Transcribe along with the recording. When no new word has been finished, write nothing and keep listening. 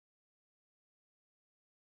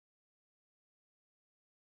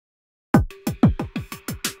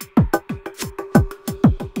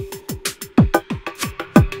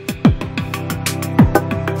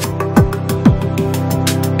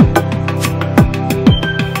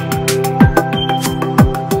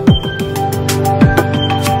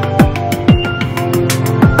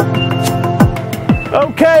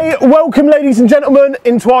welcome ladies and gentlemen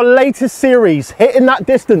into our latest series, Hitting That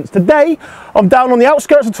Distance. Today I'm down on the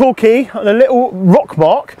outskirts of Torquay on a little rock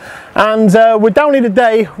mark, and we're down here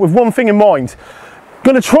today with one thing in mind.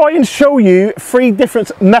 Going to try and show you 3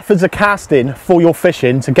 different methods of casting for your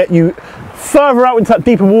fishing to get you further out into that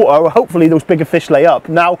deeper water where hopefully those bigger fish lay up.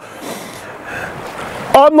 Now,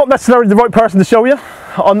 I'm not necessarily the right person to show you.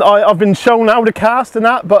 I've been shown how to cast and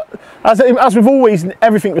that, but as with always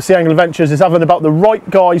everything with Sea Angle Adventures is having about the right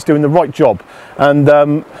guys doing the right job. And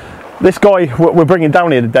this guy we're bringing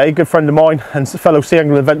down here today, a good friend of mine and fellow Sea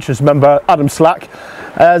Angle Adventures member, Adam Slack,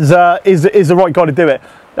 is the right guy to do it.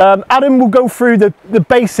 Adam will go through the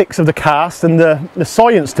basics of the cast and the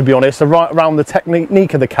science, to be honest, around the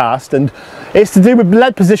technique of the cast, and it's to do with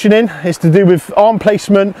lead positioning, it's to do with arm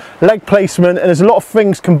placement, leg placement, and there's a lot of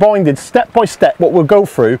things combined in step by step what we'll go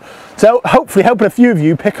through, so hopefully helping a few of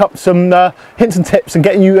you pick up some hints and tips and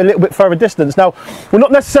getting you a little bit further distance. Now, we're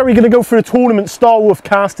not necessarily going to go through a tournament style of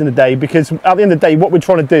casting today, because at the end of the day what we're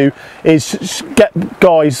trying to do is get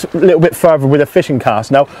guys a little bit further with a fishing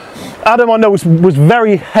cast. Now, Adam, I know was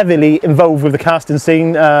very heavily involved with the casting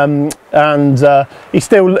scene, and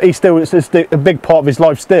it's a big part of his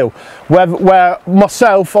life still. Where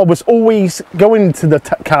myself, I was always going to the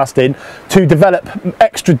casting to develop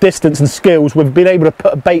extra distance and skills with being able to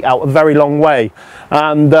put a bait out a very long way,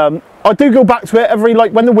 and I do go back to it every,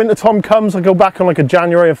 like when the winter time comes, I go back on like a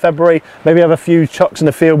January or February, maybe have a few chucks in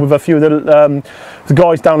the field with a few of the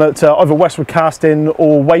guys down at either Westwood Casting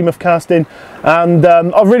or Weymouth Casting, and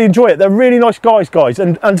I really enjoy it. They're really nice guys,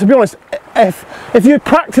 and to be honest, if you're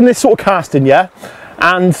practicing this sort of casting, yeah,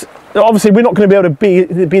 and obviously we're not going to be able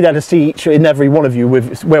to be there to see each and every one of you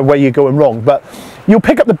with where you're going wrong, but you'll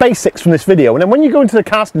pick up the basics from this video, and then when you go into the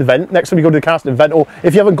casting event, next time you go to the casting event, or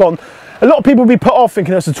if you haven't gone, a lot of people will be put off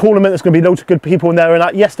thinking it's a tournament, there's going to be loads of good people in there and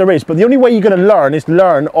that. Yes, there is, but the only way you're going to learn is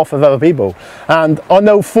learn off of other people. And I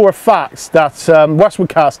know for a fact that Westwood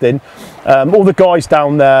Casting, all the guys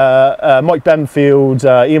down there, Mike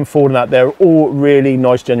Benfield, Ian Ford and that, they're all really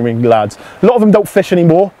nice, genuine lads. A lot of them don't fish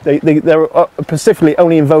anymore. They're specifically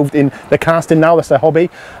only involved in the casting now, that's their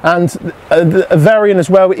hobby. And Varian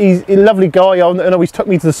as well, he's a lovely guy. I know he's took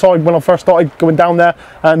me to the side when I first started going down there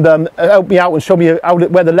and helped me out and showed me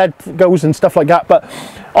where the lead goes and stuff like that. But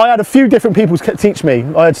I had a few different people teach me.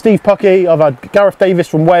 I had Steve Puckey, I've had Gareth Davis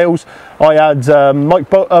from Wales, I had Mike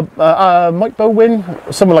Bowen,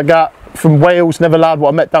 something like that, from Wales, never lad what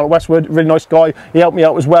I met down at Westwood, really nice guy, he helped me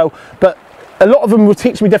out as well. But a lot of them will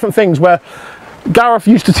teach me different things, where Gareth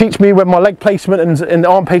used to teach me with my leg placement and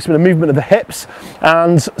arm placement and movement of the hips,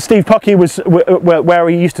 and Steve Puckey was where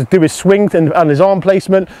he used to do his swing and his arm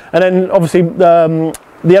placement, and then obviously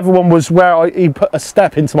the other one was where he put a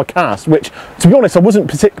step into my cast, which, to be honest, I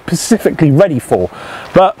wasn't specifically ready for.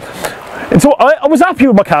 But so I was happy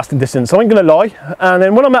with my casting distance, I ain't gonna lie. And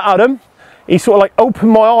then when I met Adam, he sort of like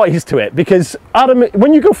opened my eyes to it, because Adam,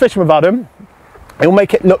 when you go fishing with Adam, he'll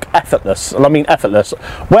make it look effortless, and I mean effortless.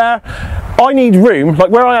 Where I need room,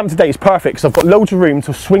 like where I am today is perfect, because I've got loads of room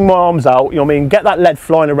to swing my arms out, you know what I mean, get that lead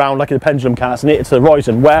flying around like in a pendulum cast and hit it to the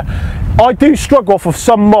horizon. Where I do struggle off of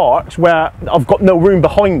some marks where I've got no room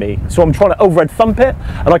behind me, so I'm trying to overhead thump it,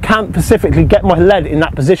 and I can't specifically get my lead in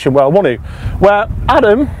that position where I want to. Where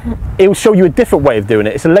Adam, he'll show you a different way of doing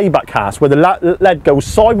it. It's a layback cast where the lead goes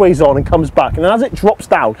sideways on and comes back, and then as it drops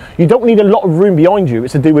down, you don't need a lot of room behind you.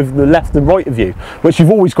 It's to do with the left and right of you, which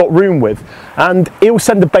you've always got room with, and he'll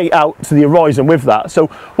send the bait out to the horizon with that. So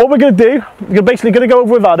what we're going to do, we're basically going to go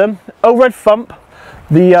over with Adam, overhead thump,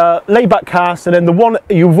 the layback cast, and then the one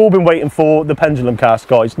you've all been waiting for, the pendulum cast,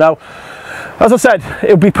 guys. Now, as I said,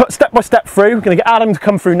 it'll be put step by step through. We're going to get Adam to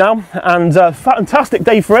come through now, and fantastic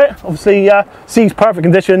day for it. Obviously, sea's perfect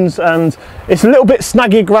conditions, and it's a little bit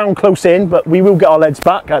snaggy ground close in, but we will get our leads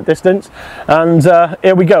back at distance, and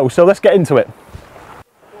here we go. So let's get into it.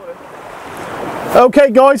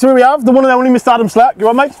 Okay guys, so here we have the one and only Mr. Adam Slack. You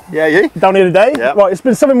all right, mate? Yeah, you? Down here today. Yeah. Right, it's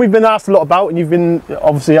been something we've been asked a lot about, and you've been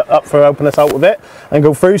obviously up for helping us out with it and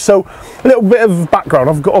go through. So a little bit of background.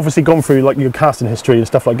 I've obviously gone through like your casting history and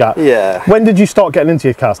stuff like that. Yeah. When did you start getting into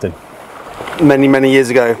your casting? Many years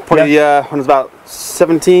ago. Probably when I was about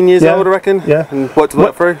 17 years old, I reckon. Yeah. And worked my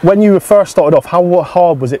way through. When you first started off, how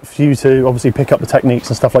hard was it for you to obviously pick up the techniques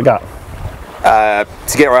and stuff like that?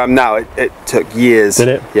 To get where I am now, it took years. Did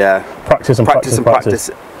it? Yeah. Practice and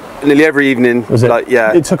practice. Nearly every evening. Was it? Like,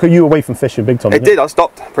 yeah. It took you away from fishing big time. It did. I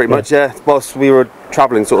stopped pretty much. Yeah. Whilst we were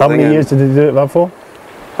travelling, sort of thing. How many years did you do it for?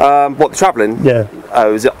 What, the travelling? Yeah.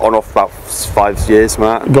 It was on off about 5 years,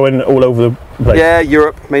 Matt. Going all over the place. Yeah,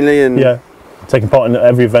 Europe mainly, and yeah. taking part in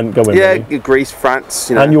every event going. Yeah, really. Greece, France,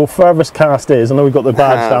 you know. And your furthest cast is, I know we've got the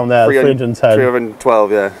badge down there, 310.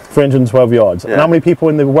 312, yeah. 312 yards. Yeah. And how many people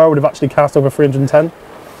in the world have actually cast over 310?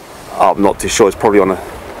 Oh, I'm not too sure. It's probably on a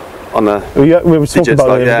we were talking about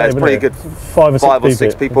like, yeah, it's pretty good. 5 or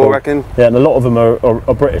 6 people, I reckon. Yeah, and a lot of them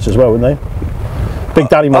are British as well, aren't they? Big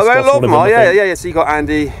Danny must a lot of them are, yeah. So you got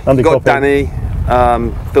Andy, you got Danny,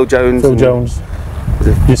 Phil Jones.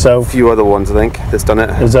 Yourself. A few other ones, I think, that's done it.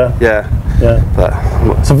 Is there? Yeah. But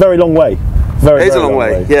it's a very long way. It is a long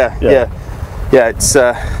way. Yeah. It's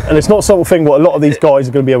and it's not the sort of thing what a lot of these guys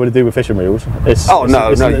are going to be able to do with fishing reels. No. This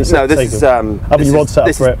is having your rod set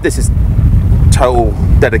up for it. This is total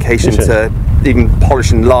dedication to even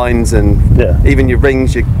polishing lines and even your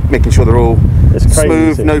rings. You're making sure they're all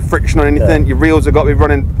smooth, no friction on anything. Your reels have got to be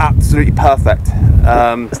running absolutely perfect.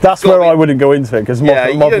 That's where I wouldn't go into it because my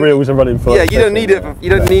reels are running for. Yeah, you don't need it. You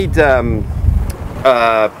don't need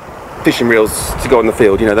fishing reels to go on the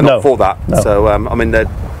field. You know, they're not for that. No. So I mean, they're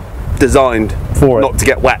designed for not to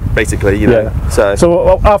get wet, basically. You know.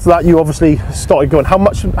 So after that, you obviously started going. How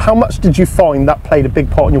much did you find that played a big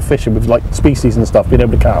part in your fishing with like species and stuff, being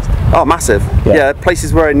able to cast? Oh, massive. Yeah,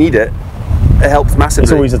 places where I need it. It helps massively.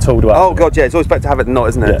 It's always a tool to have. Oh god, yeah, it's always better to have it than not,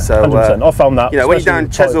 isn't it? Yeah, so 100%. I found that. You know, when you're down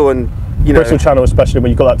Chesil and Bristol Channel, especially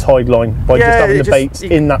when you've got that tide line, by just having the baits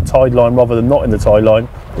in that tide line rather than not in the tide line,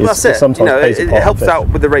 that's it. Sometimes it helps out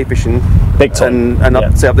with the ray fishing, big time, and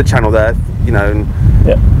up the channel there. You know.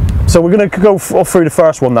 So we're going to go through the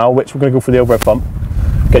first one now, which we're going to go through the overhead thump.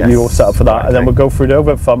 Get you all set up for that, and then we'll go through the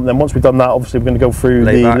overhead thump. And then once we've done that, obviously we're going to go through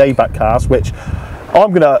the layback cast, which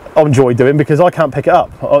I'm going to enjoy doing because I can't pick it up.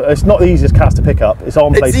 It's not the easiest cast to pick up. It's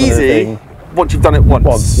arm placement. It's easy once you've done it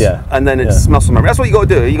once. And then it's muscle memory. That's what you got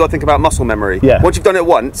to do. You got to think about muscle memory. Once you've done it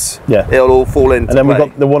once, it'll all fall into. And then we've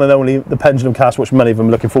got the one and only the pendulum cast, which many of them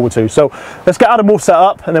are looking forward to. So let's get Adam all set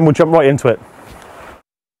up, and then we'll jump right into it.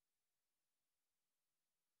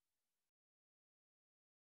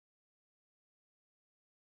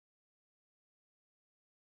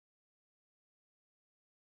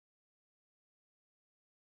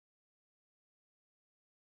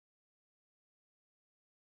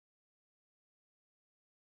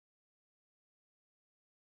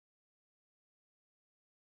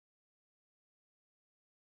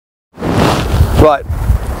 Right,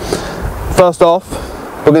 first off,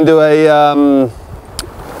 we're going to do a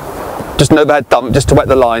just an overhead dump just to wet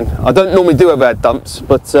the line. I don't normally do overhead dumps,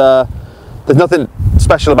 but there's nothing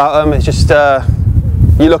special about them. It's just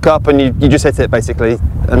you look up and you just hit it basically,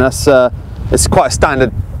 and that's it's quite a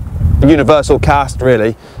standard universal cast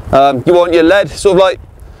really. You want your lead sort of like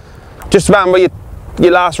just around where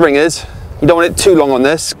your last ring is. You don't want it too long on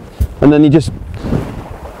this, and then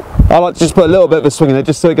I like to just put a little bit of a swing in it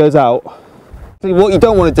just so it goes out. What you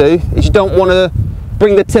don't want to do is you don't want to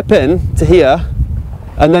bring the tip in to here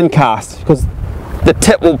and then cast, because the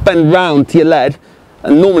tip will bend round to your lead,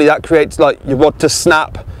 and normally that creates like your rod to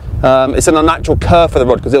snap. It's an unnatural curve for the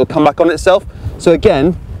rod because it will come back on itself. So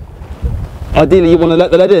again, ideally you want to let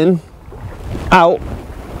the lead in, out,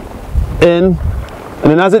 in, and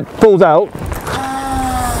then as it falls out,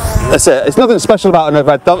 that's it. It's nothing special about an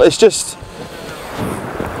overhead dump. It's just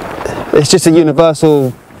a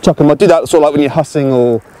universal chuck 'em. I do that sort of like when you're hussing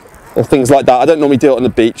or things like that. I don't normally do it on the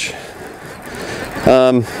beach.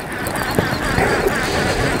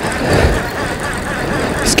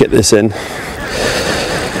 Let's get this in.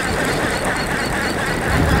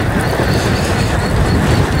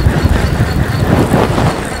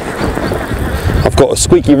 I've got a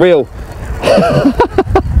squeaky reel.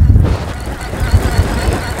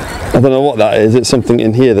 I don't know what that is. It's something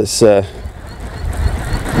in here that's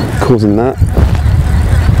causing that.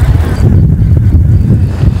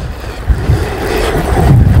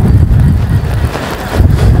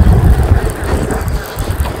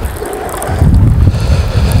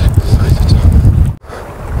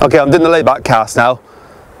 Okay, I'm doing the layback cast now.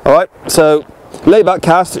 Alright, so layback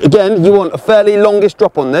cast, again, you want a fairly longish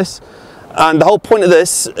drop on this, and the whole point of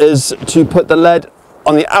this is to put the lead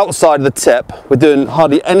on the outside of the tip. We're doing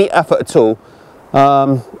hardly any effort at all,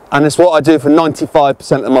 and it's what I do for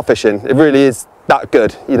 95% of my fishing. It really is that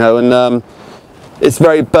good, you know, and it's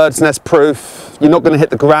very bird's nest proof. You're not going to hit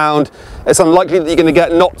the ground. It's unlikely that you're going to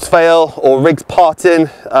get knots fail or rigs parting.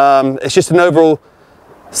 It's just an overall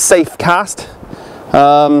safe cast.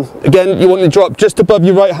 Again, you want to drop just above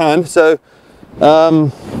your right hand, so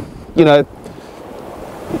you know,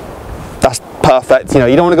 that's perfect. You know,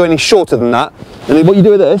 you don't want to go any shorter than that. And then what you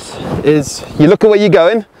do with this is you look at where you're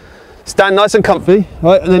going, stand nice and comfy,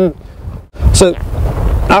 right? And then, so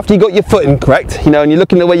after you got your footing correct, you know, and you're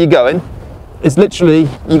looking at where you're going, it's literally,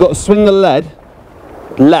 you got to swing the lead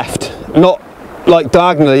left, not like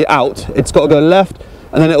diagonally out, it's got to go left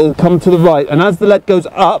and then it will come to the right, and as the lead goes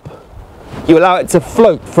up you allow it to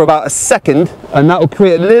float for about a second, and that will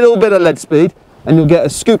create a little bit of lead speed and you'll get a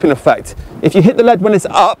scooping effect. If you hit the lead when it's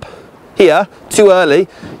up here too early,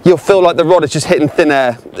 you'll feel like the rod is just hitting thin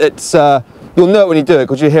air. It's you'll know it when you do it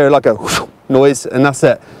because you hear like a whoosh noise, and that's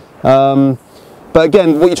it. But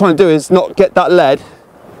again, what you're trying to do is not get that lead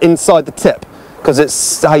inside the tip, because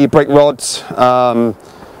it's how you break rods.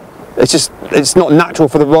 It's not natural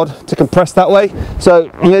for the rod to compress that way. So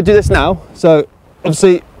I'm going to do this now. So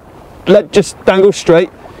obviously lead just dangles straight.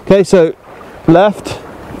 Okay, so left,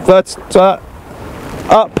 vertical,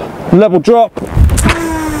 up, level drop,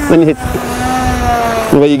 then you hit,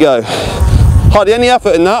 and there you go. Hardly any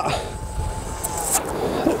effort in that.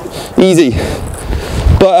 Easy.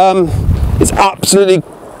 But it's absolutely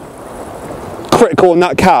critical in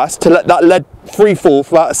that cast to let that lead free fall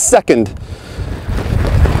for about a second.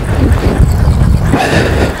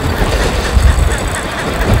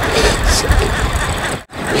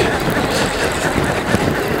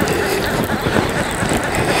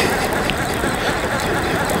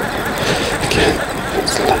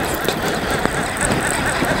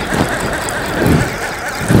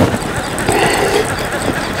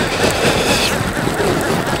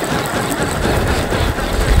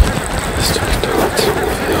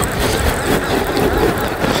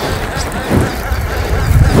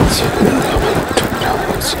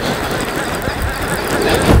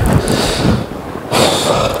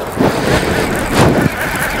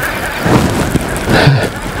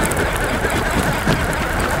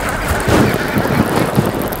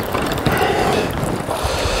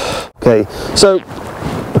 Okay, so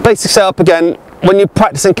the basic setup again, when you're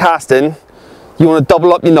practicing casting, you want to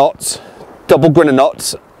double up your knots, double grinner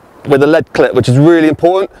knots with a lead clip, which is really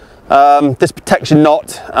important. This protects your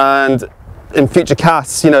knot, and in future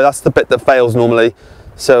casts, you know, that's the bit that fails normally.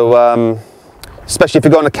 So especially if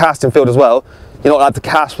you go on a casting field as well, you're not allowed to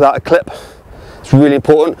cast without a clip. It's really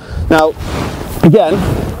important. Now, again,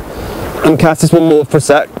 I'm cast this one more for a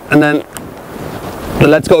sec, and then the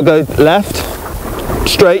lead's got to go left,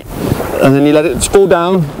 straight, and then you let it fall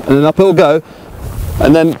down, and then up it will go.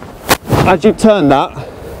 And then as you turn that,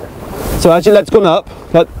 so as your lead's gone up,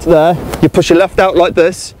 like to there, you push your left out like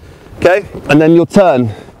this, okay, and then you'll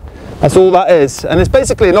turn. That's all that is, and it's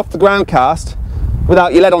basically an off the ground cast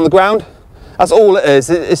without your lead on the ground. That's all it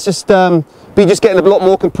is. It's just but you're just getting a lot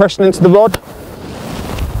more compression into the rod.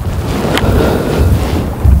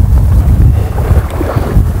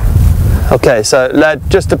 Okay, so lead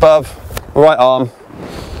just above right arm.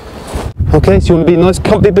 Okay, so you want to be in a nice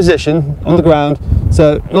comfy position on the ground.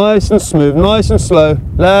 So nice and smooth, nice and slow,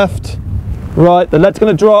 left, right, the lead's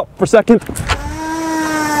going to drop for a second,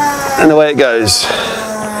 and away it goes.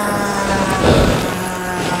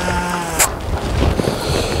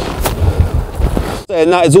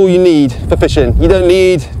 And that is all you need for fishing. You don't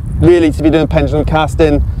need really to be doing pendulum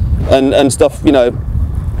casting and stuff, you know,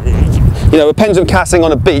 with pendulum casting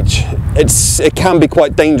on a beach, it can be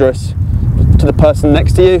quite dangerous to the person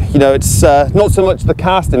next to you. You know, it's not so much the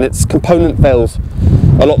casting, it's component fails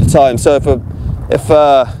a lot of the time. So if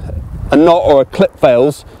a knot or a clip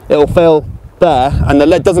fails, it'll fail there, and the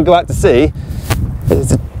lead doesn't go out to sea,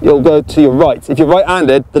 it'll go to your right. If you're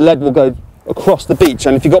right-handed, the lead will go across the beach,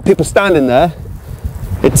 and if you've got people standing there,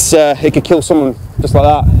 it could kill someone just like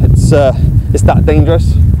that. It's that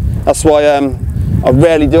dangerous. That's why I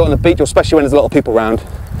rarely do it on the beach, especially when there's a lot of people around.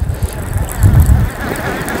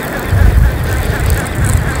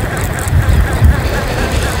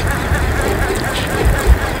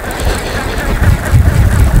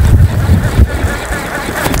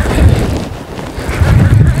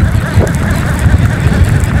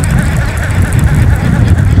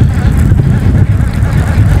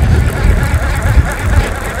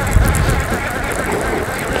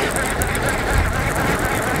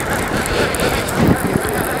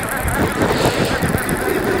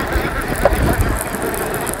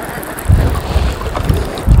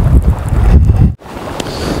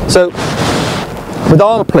 So with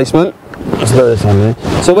armour placement, let's go this on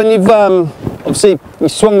here. So when you've obviously you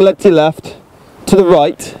swung the lead to your left, to the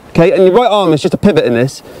right, okay, and your right arm is just a pivot in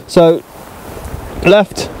this. So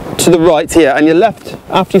left to the right here, and your left,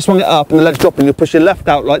 after you swung it up and the lead's dropping, you'll push your left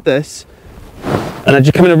out like this, and as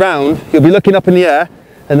you're coming around, you'll be looking up in the air,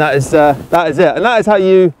 and that is it. And that is how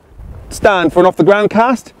you stand for an off the ground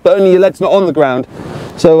cast, but only your lead's not on the ground.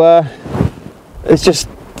 So it's just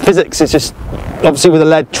physics. It's just obviously with the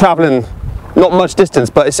lead travelling not much distance,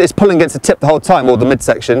 but it's pulling against the tip the whole time, or the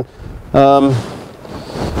midsection.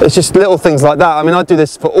 It's just little things like that. I mean, I do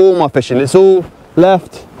this for all my fishing. It's all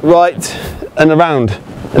left, right, and around.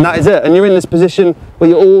 and that is it. And you're in this position where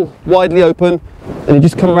you're all widely open, and you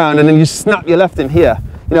just come around and then you snap your left in here.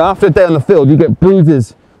 You know, after a day on the field, you get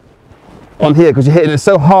bruises on here because you're hitting it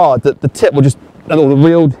so hard that the tip will just, and all the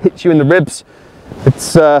reel hits you in the ribs.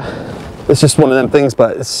 It's just one of them things,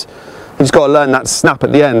 but you just got to learn that snap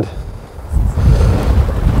at the end.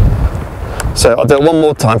 So I'll do it one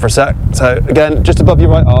more time for a sec. So again, just above your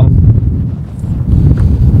right arm.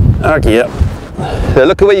 Okay, yep. So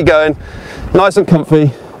look at where you're going, nice and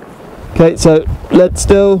comfy. Okay, so lead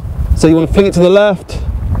still. So you want to fling it to the left,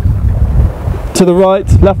 to the right,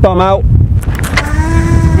 left arm out,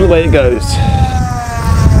 and away it goes.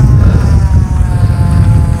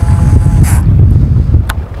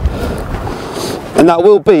 And that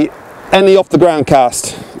will beat any off the ground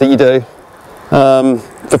cast that you do.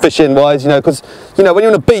 For fishing wise, you know, because you know when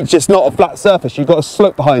you're on a beach, it's not a flat surface, you've got a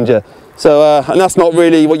slope behind you, so and that's not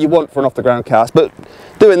really what you want for an off the ground cast. But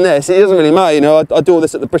doing this, it doesn't really matter, you know. I do all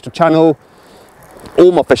this at the Bristol Channel,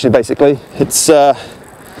 all my fishing basically. It's a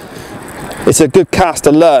good cast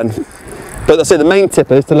to learn, but I say the main tip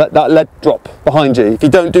is to let that lead drop behind you. If you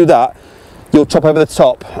don't do that, you'll chop over the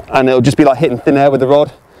top and it'll just be like hitting thin air with the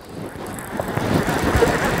rod.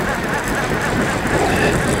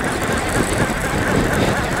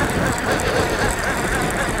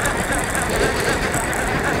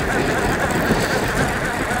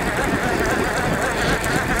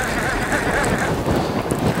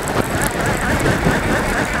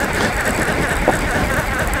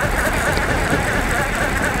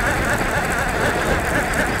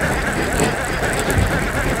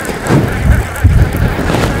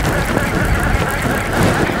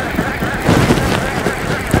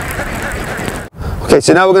 Okay,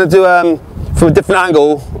 so now we're going to do from a different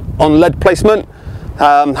angle on lead placement,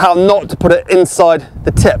 how not to put it inside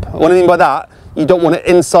the tip. What I mean by that, you don't want it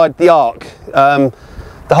inside the arc. The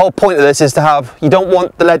whole point of this is to have, you don't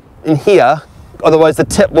want the lead in here, otherwise the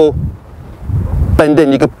tip will bend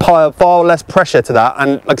in. You could apply far less pressure to that,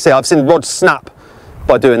 and like I say, I've seen rods snap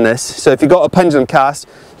by doing this. So if you've got a pendulum cast,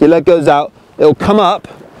 your lead goes out, it'll come up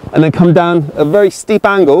and then come down a very steep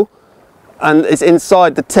angle, and it's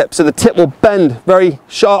inside the tip, so the tip will bend very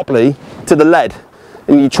sharply to the lead,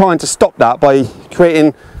 and you're trying to stop that by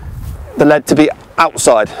creating the lead to be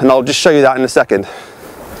outside, and I'll just show you that in a second.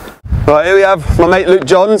 Right, here we have my mate Luke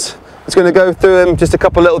Johns. It's going to go through him just a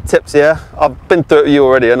couple of little tips here. I've been through it with you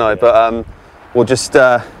already, haven't I? But we'll just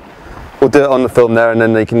we'll do it on the film there, and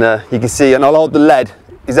then you can see, and I'll hold the lead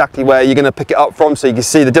exactly where you're going to pick it up from, so you can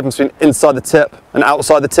see the difference between inside the tip and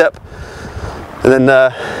outside the tip, and then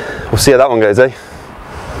we'll see how that one goes, eh?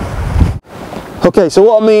 Okay, so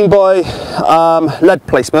what I mean by lead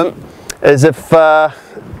placement is if,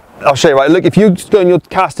 I'll show you, right, look, if you just go in your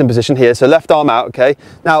casting position here, so left arm out, okay,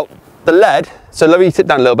 now the lead, so lower your tip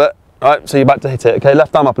down a little bit, right, so you're about to hit it, okay,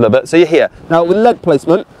 left arm up a little bit, so you're here. Now with lead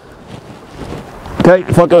placement, okay,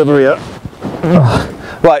 if I go over here,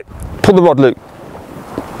 right, pull the rod, Luke.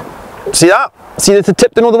 See that? See the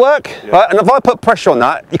tip doing all the work? Yeah. Right, and if I put pressure on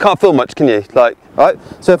that, you can't feel much, can you? Like, right?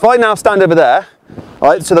 So if I now stand over there,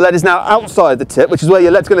 right, so the lead is now outside the tip, which is where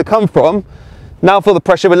your lead's going to come from. Now feel the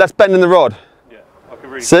pressure with less bend in the rod. Yeah, I can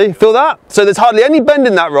really see, feel that? So there's hardly any bend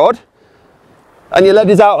in that rod, and your lead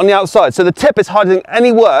is out on the outside. So the tip is hardly doing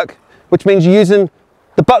any work, which means you're using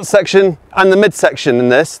the butt section and the mid section in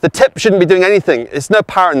this. The tip shouldn't be doing anything. It's no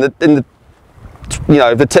power in the you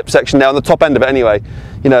know, the tip section there on the top end of it anyway.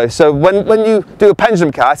 You know, so when you do a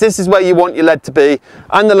pendulum cast, this is where you want your lead to be,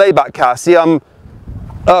 and the layback cast. See, I'm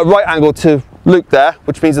right angle to Luke there,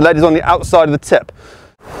 which means the lead is on the outside of the tip.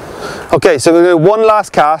 Okay, so we're going to do one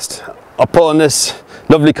last cast. I'll put on this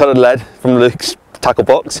lovely coloured lead from Luke's tackle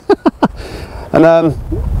box, and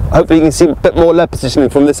hopefully you can see a bit more lead positioning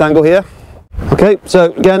from this angle here. Okay,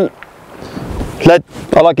 so again, lead,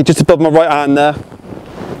 I like it just above my right hand there.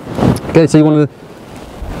 Okay, so you want to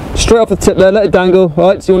straight off the tip there, let it dangle,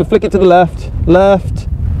 right, so you want to flick it to the left, left,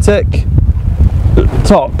 tick,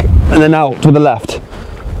 tock, and then out to the left.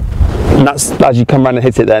 And that's as you come around and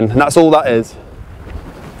hit it then, and that's all that is.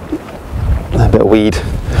 A bit of weed.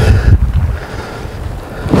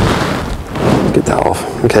 Get that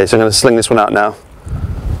off. Okay, so I'm going to sling this one out now.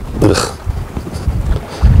 Ugh.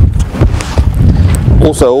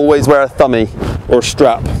 Also, always wear a thumbie or a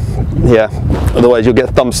strap here, otherwise you'll get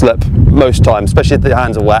thumb slip most times, especially if your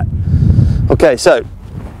hands are wet. Okay, so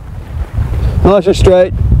nice and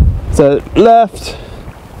straight. So left,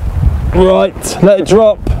 right, let it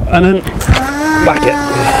drop, and then back it.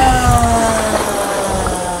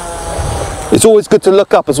 It's always good to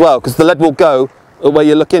look up as well, because the lead will go where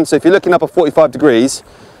you're looking. So if you're looking up at 45 degrees,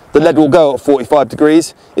 the lead will go at 45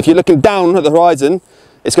 degrees. If you're looking down at the horizon,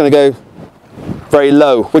 it's going to go very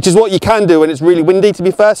low, which is what you can do when it's really windy, to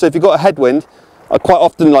be fair. So if you've got a headwind, I quite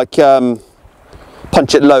often like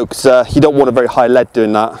punch it low, because you don't want a very high lead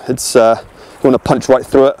doing that. It's you want to punch right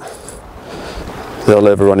through it. They're all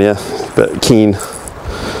over on here, but keen.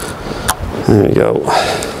 There we go.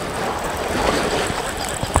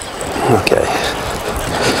 Okay.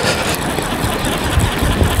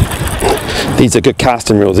 These are good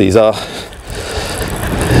casting reels, these are.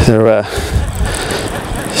 They're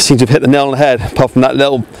seem to have hit the nail on the head, apart from that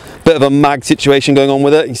little bit of a mag situation going on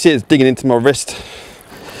with it. You see it's digging into my wrist.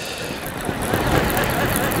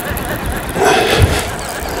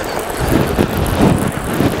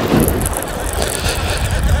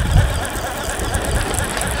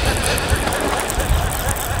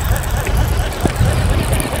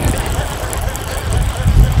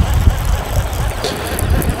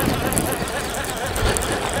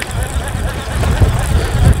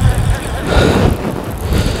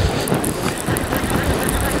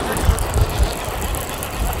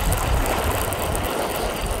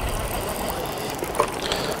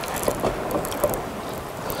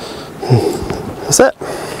 That's it.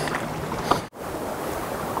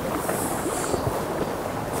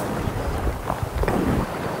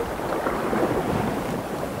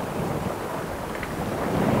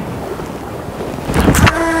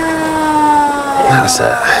 That's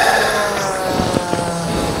it.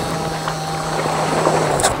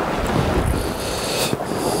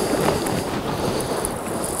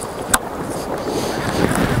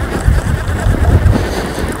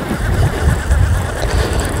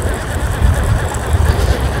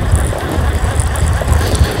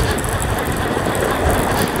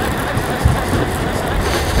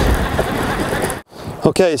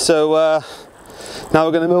 Okay, so now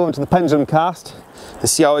we're going to move on to the pendulum cast and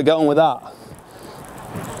see how we get on with that.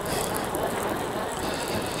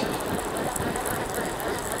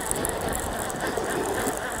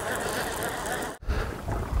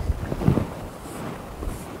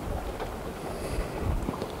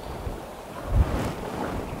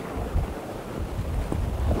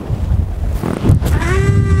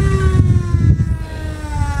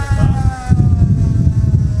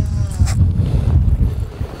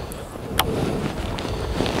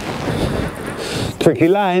 Tricky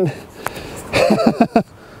line.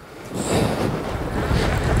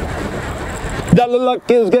 That looked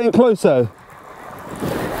like it was getting closer.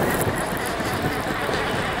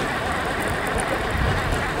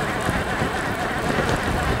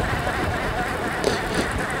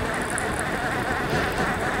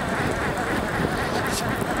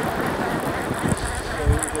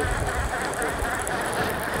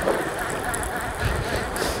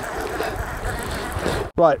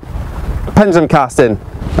 Right. Pendulum casting.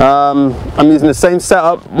 I'm using the same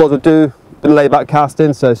setup as I do the layback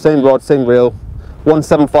casting, so same rod, same reel,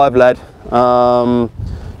 175 lead. Now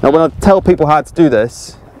when I tell people how to do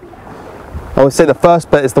this, I always say the first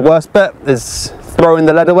bit is the worst bit, is throwing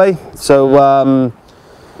the lead away. So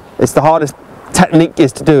it's the hardest technique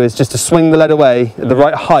is to do, is just to swing the lead away at the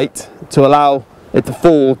right height to allow it to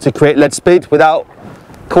fall to create lead speed without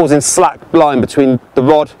causing slack line between the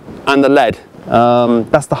rod and the lead.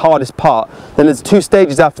 That's the hardest part. Then there's two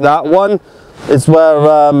stages after that. One is where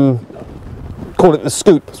call it the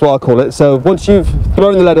scoop, that's what I call it. So once you've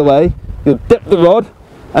thrown the lead away, you'll dip the rod,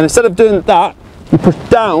 and instead of doing that, you push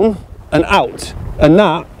down and out, and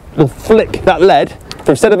that will flick that lead.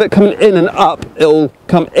 So instead of it coming in and up, it'll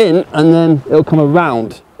come in and then it'll come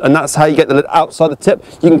around, and that's how you get the lead outside the tip.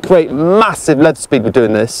 You can create massive lead speed with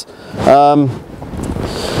doing this.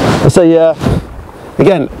 So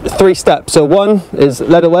again, 3 steps. So one is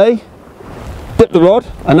lead away, dip the rod,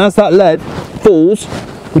 and as that lead falls,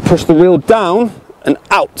 you push the reel down and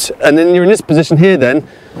out, and then you're in this position here then,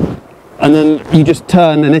 and then you just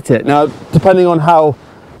turn and hit it. Now, depending on how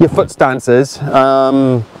your foot stance is,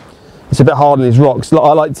 it's a bit hard on these rocks.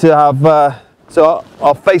 I like to have, so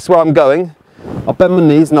I'll face where I'm going, I'll bend my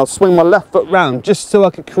knees and I'll swing my left foot round just so I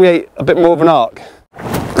can create a bit more of an arc.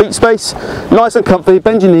 Feet space, nice and comfy,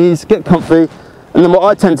 bend your knees, get comfy. And then what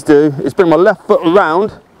I tend to do is bring my left foot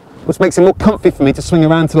around, which makes it more comfy for me to swing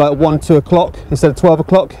around to like 1, 2 o'clock instead of 12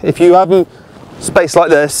 o'clock. If you have space like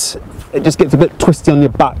this, it just gets a bit twisty on your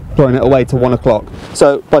back, throwing it away to 1 o'clock.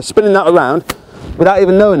 So by spinning that around, without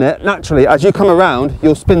even knowing it, naturally, as you come around,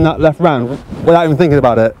 you'll spin that left round without even thinking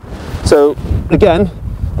about it. So again,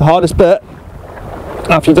 the hardest bit,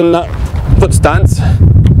 after you've done that foot stance,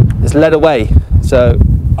 is lead away. So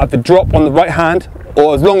either drop on the right hand,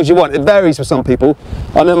 or as long as you want. It varies for some people.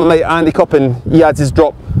 I know my mate Andy Coppin, he adds his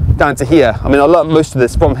drop down to here. I mean, I learnt most of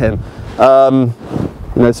this from him.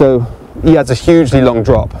 You know, so he adds a hugely long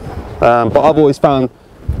drop. But I've always found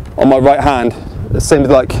on my right hand, Same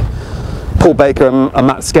with like Paul Baker and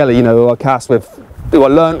Matt Skelly, you know, who I cast with, who I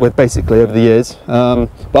learnt with basically over the years. But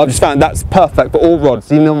I've just found that's perfect for all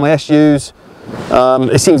rods, even on my SUs.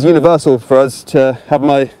 It seems universal for us to have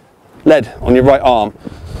my lead on your right arm.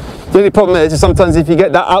 The only problem is sometimes if you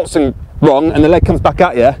get that outswing wrong and the lead comes back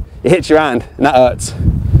at you, it hits your hand and that hurts.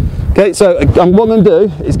 Okay, so what I'm going to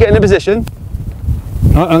do is get in a position.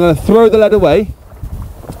 I'm going to throw the lead away.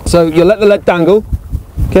 So you'll let the lead dangle.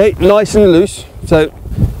 Okay, nice and loose. So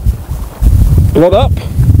rod up,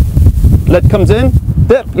 lead comes in,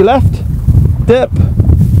 dip your left, dip,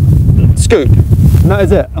 scoop, and that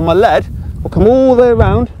is it. And my lead will come all the way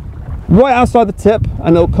around, right outside the tip,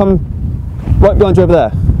 and it'll come right behind you over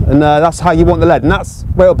there. And that's how you want the lead, and that's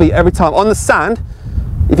where it'll be every time. On the sand,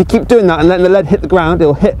 if you keep doing that and letting the lead hit the ground,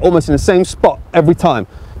 it'll hit almost in the same spot every time,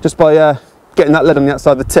 just by getting that lead on the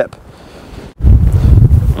outside of the tip.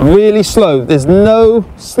 Really slow, there's no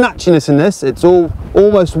snatchiness in this, it's all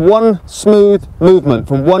almost one smooth movement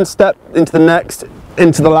from one step into the next,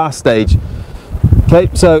 into the last stage. Okay,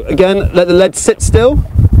 so again, let the lead sit still,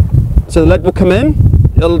 so the lead will come in,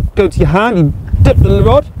 it'll go to your hand, you dip the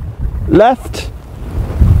rod, left,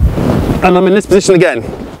 and I'm in this position again,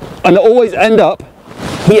 and it'll always end up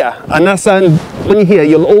here, and that's when you're here,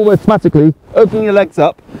 you'll automatically open your legs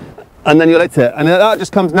up, and then you'll hit it, and that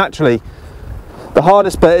just comes naturally. The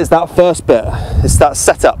hardest bit is that first bit, it's that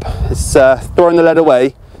setup, it's throwing the lead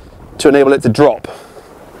away to enable it to drop.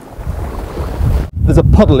 There's a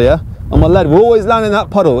puddle here, and my lead will always land in that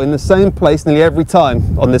puddle in the same place nearly every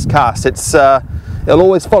time on this cast. It'll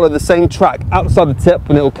always follow the same track outside the tip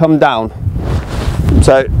and it will come down.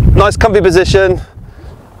 So nice comfy position,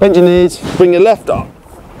 bend your knees, bring your left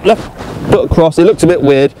foot across. It looks a bit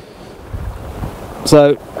weird.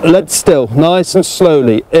 So lead still, nice and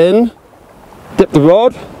slowly in, dip the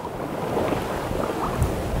rod,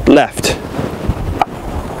 left.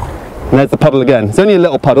 And there's the puddle again. It's only a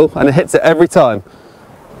little puddle and it hits it every time.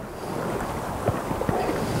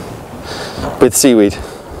 With seaweed.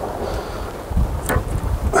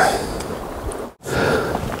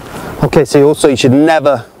 Okay, so you should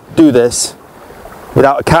never do this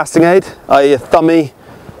without a casting aid, i.e. a thumbie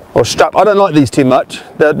or strap. I don't like these too much.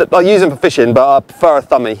 I use them for fishing, but I prefer a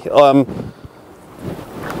thumbie.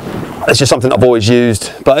 It's just something I've always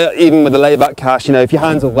used. But even with the layback cast, you know, if your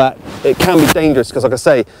hands are wet, it can be dangerous because, like I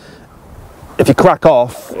say, if you crack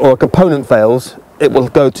off or a component fails, it will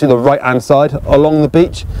go to the right hand side along the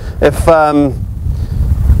beach.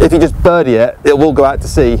 If you just birdie it, it will go out to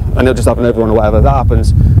sea and it'll just have an overrun or whatever, that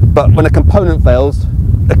happens. But when a component fails,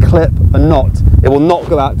 a clip, a knot, it will not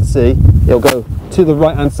go out to sea, it'll go to the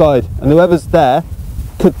right hand side and whoever's there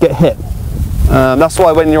could get hit. That's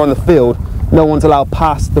why when you're on the field, no one's allowed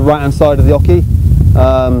past the right hand side of the ocky.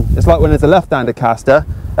 It's like when there's a left-handed caster,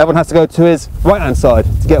 everyone has to go to his right hand side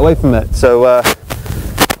to get away from it. So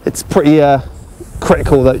it's pretty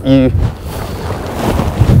critical that you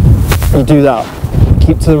do that.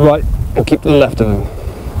 Keep to the right or keep to the left of him.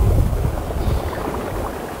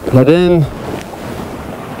 Lead in,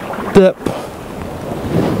 dip.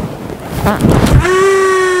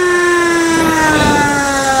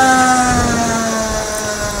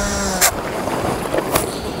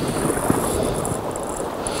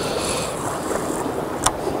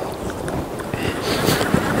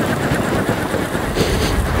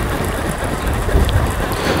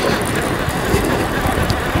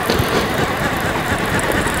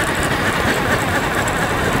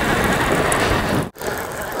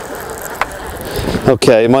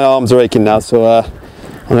 Okay, my arms are aching now, so I'm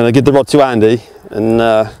going to give the rod to Andy and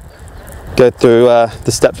go through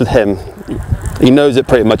the steps with him. He knows it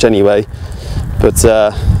pretty much anyway, but it's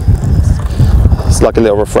like a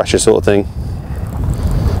little refresher sort of thing.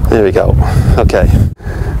 There we go. Okay.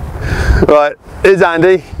 Right, here's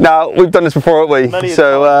Andy. Now, we've done this before, haven't we? Many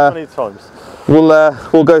times.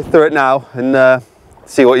 We'll go through it now and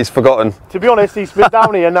see what he's forgotten. To be honest, he's been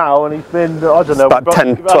down here now and he's been, I don't know, about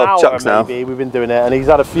 10, 12 chucks now. Maybe we've been doing it and he's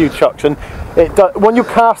had a few chucks, and when you're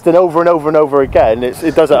casting over and over and over again, it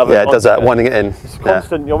does that. Yeah, it does that, winding it in. It's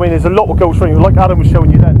constant, you know, I mean, there's a lot what goes through, like Adam was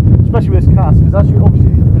showing you then, especially with this cast, because as you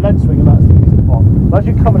obviously, the lead swing and that's the easy part, but as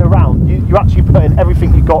you're coming around, you're actually putting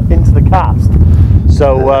everything you got into the cast.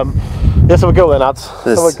 So, let's have a go then, lads.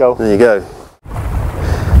 Let's have a go. There you go.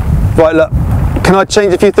 Right, look, can I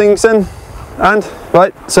change a few things then? And,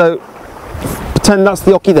 right, so pretend that's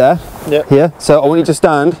the ocky there, here. So I want you to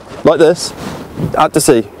stand like this, out to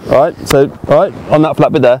sea, all right? So, all right, on that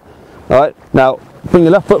flat bit there, all right? Now, bring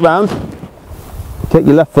your left foot round, take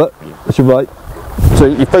your left foot, that's your right. So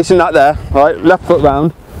you're facing that there, all right? Left foot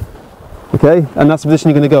round, okay? And that's the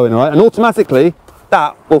position you're going to go in, all right? And automatically,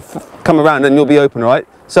 that will come around and you'll be open, right?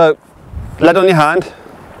 So, lead on your hand.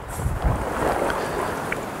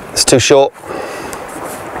 It's too short.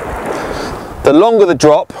 The longer the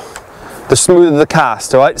drop, the smoother the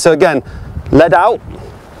cast, all right? So again, lead out,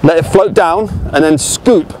 let it float down, and then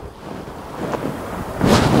scoop.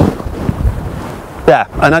 There,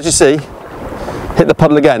 and as you see, hit the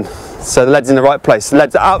puddle again. So the lead's in the right place. The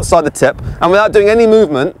lead's outside the tip, and without doing any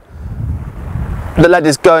movement, the lead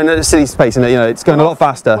is going at a silly pace, and you know, it's going a lot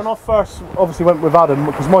faster. When I first obviously went with Adam,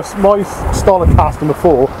 because my style of casting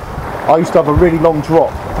before, I used to have a really long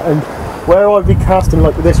drop, and where I'd be casting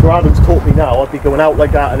like this, where Adam's taught me now, I'd be going out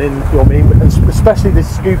like that and in, you know what I mean? And especially this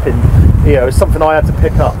scooping, you know, is something I had to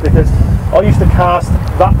pick up, because I used to cast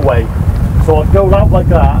that way. So I'd go out like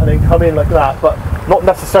that and then come in like that, but not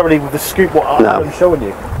necessarily with the scoop what Adam's showing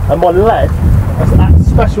you. And my lead has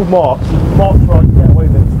special marks where I can get away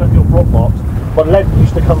with it, especially on rock marks. My lead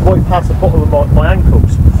used to come right past the bottom of my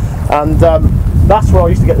ankles. And that's where I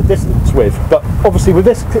used to get the distance with. But obviously with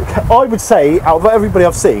this, I would say, out of everybody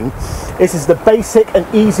I've seen, this is the basic and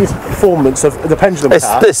easiest performance of the pendulum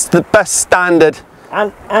cast. It's the best standard.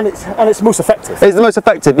 And it's most effective. It's the most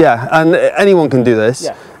effective, yeah. And anyone can do this.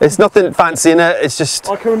 Yeah. It's nothing fancy in it. It's just.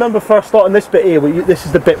 I can remember first starting this bit here. This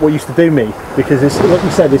is the bit what used to do me, because it's like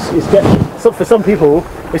you said. It's for some people,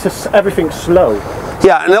 it's just everything's slow.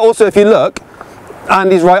 Yeah, and also if you look,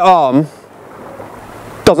 Andy's right arm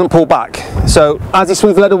doesn't pull back. So as he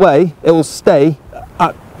swings the lead away, it will stay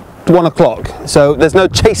at 1 o'clock. So there's no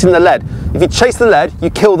chasing the lead. If you chase the lead, you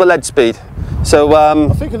kill the lead speed. So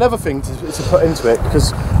I think another thing to put into it,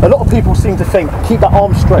 because a lot of people seem to think keep that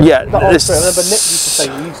arm straight. Yeah, keep that arm straight. I remember Nick used to say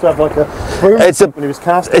he used to have like a broom when he was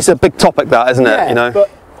casting. It's a big topic, that, isn't it? Yeah, you know. But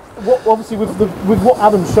obviously with what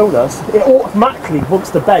Adam's shown us, it automatically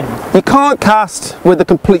wants to bend. You can't cast with a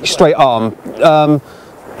complete straight arm.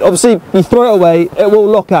 Obviously, you throw it away, it will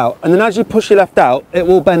lock out, and then as you push your left out, it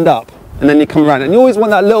will bend up, and then you come around. And you always want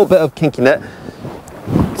that little bit of kink in it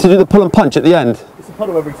to do the pull and punch at the end. It's a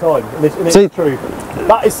puddle every time, and it's true.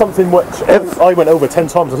 That is something which I went over 10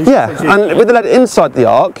 times. Yeah, and with the lead inside the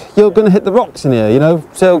arc, you're going to hit the rocks in here, you know.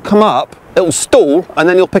 So it'll come up, it'll stall, and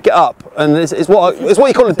then you'll pick it up, and it's what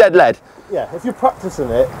you call a dead lead. Yeah, if you're practicing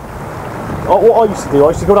it. What I used to do, I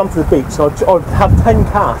used to go down to the beach, so I'd have 10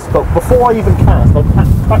 casts, but before I even cast, I'd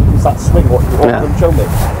practice that swing what them showed me.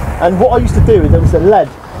 And what I used to do, there was a lead,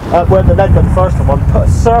 where the lead went first time, I'd put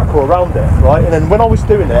a circle around it, right? And then when I was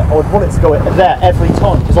doing it, I would want it to go there every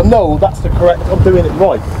time, because I know that's the correct, I'm doing it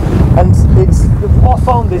right. And what I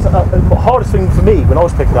found is the hardest thing for me when I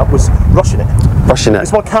was picking up was rushing it. Rushing it.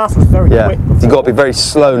 Because my cast was very quick before. You've got to be very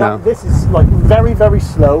slow now. This is like very, very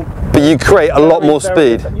slow. But you create a lot more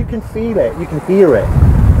speed. You can feel it, you can hear it.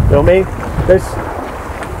 You know what I mean?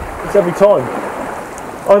 It's every time.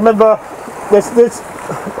 I remember there's bits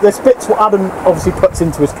what Adam obviously puts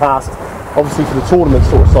into his cast, obviously for the tournament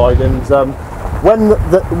sort of side, and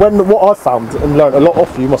what I found and learned a lot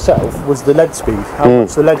off you myself was the lead speed. How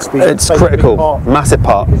much the lead speed. It's critical, massive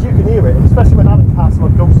part. Because you can hear it, and especially when Adam casts,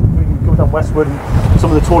 like go down Westwood and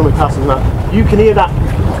some of the tournament casting and that, you can hear that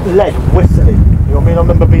lead whistling. You know what I mean? I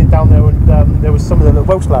remember being down there and there was some of the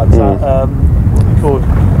Welsh lads that, called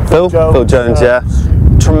Phil Jones, yeah.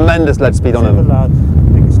 Tremendous lead speed on him. Lad,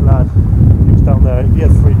 biggest lad. He was down there. He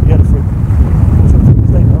had a free. What's his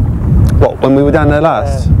name now? What, when we were down there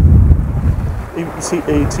last?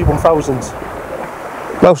 T1000s.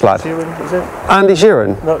 Welsh lad. Sheeran, is it? Andy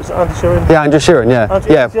Sheeran. No, it's Andy Sheeran. Yeah, Andrew Sheeran, yeah.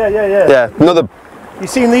 Yeah. Another you've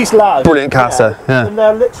seen these lads. Brilliant caster, yeah. And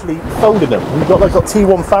they're literally folding them. We've got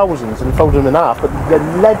T1000s and folding them in half, but the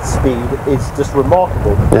lead speed is just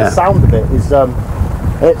remarkable. Yeah. The sound of it is,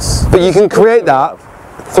 But you can create that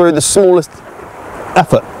through the smallest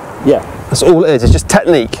effort. Yeah. That's all it is. It's just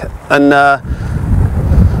technique, and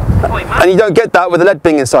you don't get that with the lead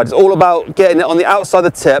being inside. It's all about getting it on the outside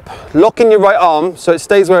of the tip, locking your right arm so it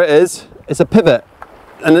stays where it is. It's a pivot,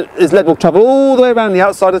 and his lead will travel all the way around the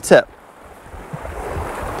outside of the tip.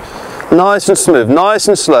 Nice and smooth, nice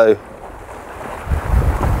and slow.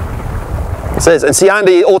 It says, and see,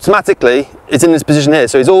 Andy automatically is in this position here,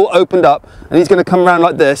 so he's all opened up, and he's going to come around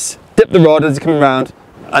like this, dip the rod as he's coming around,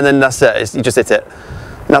 and then that's it. You just hit it.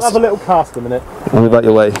 I'll have a little cast a minute. I'll be back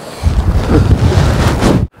your way.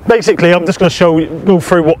 Basically, I'm just going to go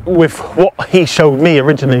through what he showed me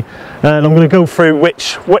originally, and I'm going to go through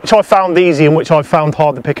which I found easy and which I found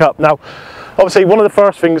hard to pick up. Now, obviously, one of the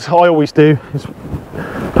first things I always do is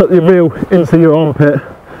put the reel into your armpit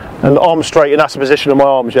and arm straight, and that's the position of my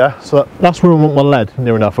arms, yeah? So that's where I want my lead,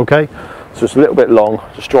 near enough, okay? So it's a little bit long,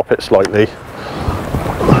 just drop it slightly.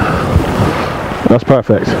 That's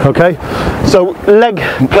perfect. Okay, so leg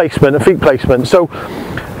placement and feet placement. So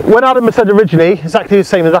when Adam had said originally, exactly the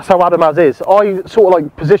same as that's how Adam has his. I sort of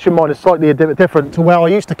like position mine is slightly a bit different to where I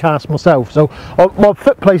used to cast myself. So my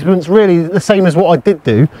foot placement's really the same as what I did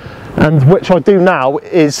do, and which I do now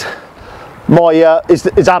is my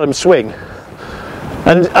is Adam's swing.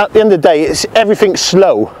 And at the end of the day, it's everything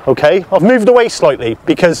slow. Okay, I've moved away slightly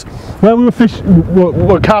because when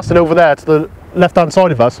we're casting over there to the left hand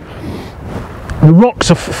side of us, the rocks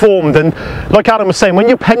are formed, and like Adam was saying, when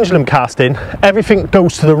you're pendulum casting, everything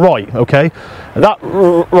goes to the right. Okay, that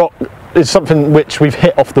rock is something which we've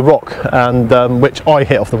hit off the rock, and which I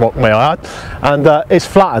hit off the rock, may I add, and it's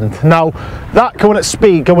flattened. Now that going at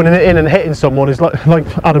speed, going in and hitting someone is like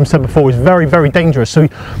Adam said before, is very, very dangerous. So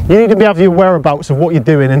you need to be have your whereabouts of what you're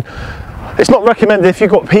doing, and it's not recommended if you've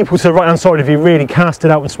got people to the right hand side of you really cast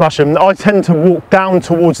it out and smash them. I tend to walk down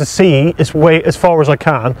towards the sea as far as I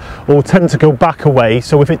can, or tend to go back away,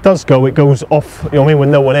 so if it does go, it goes off, you know what I mean,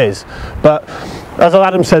 when no one is. But as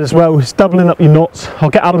Adam said as well, it's doubling up your knots. I'll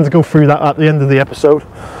get Adam to go through that at the end of the episode,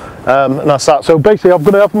 and that's that. So basically I'm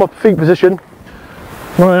going to have my feet position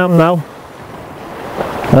where I am now,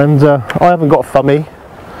 and I haven't got a thummy.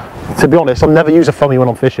 To be honest, I never use a thummy when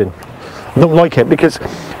I'm fishing. I don't like it because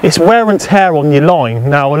it's wear and tear on your line.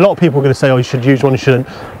 Now a lot of people are going to say, oh, you should use one, you shouldn't.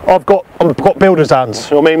 I've got builder's hands,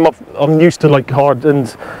 you know what I mean? I'm used to like hard, and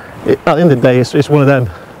at the end of the day it's one of them.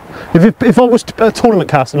 If I was tournament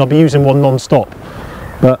casting, I'd be using one non-stop,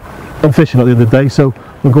 but I'm fishing at the end of the day, so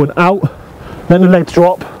I'm going out, letting the legs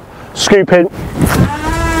drop, scooping.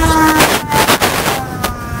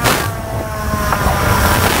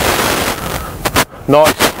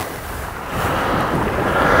 Nice.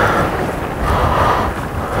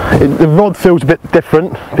 The rod feels a bit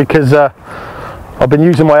different because I've been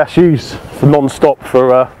using my SUs for non-stop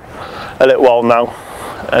for a little while now,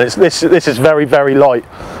 and this is very, very light.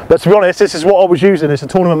 But to be honest, this is what I was using. It's a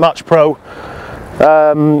Tournament Match Pro.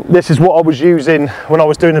 This is what I was using when I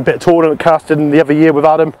was doing a bit of tournament casting the other year with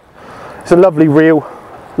Adam. It's a lovely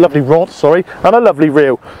rod, sorry, and a lovely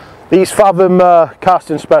reel. These Fathom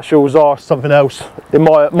casting specials are something else, in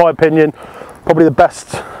my opinion. Probably the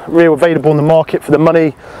best reel available on the market for the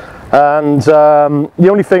money. And the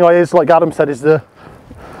only thing is, like Adam said, is the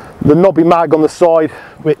knobby mag on the side,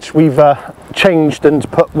 which we've changed and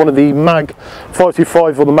put one of the mag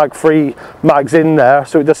 525 or the mag 3 mags in there,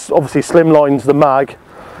 so it just obviously slimlines the mag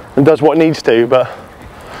and does what it needs to. But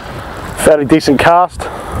fairly decent cast,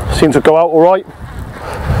 seems to go out all right.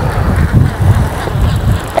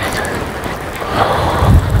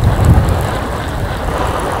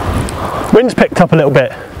 Wind's picked up a little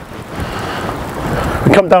bit.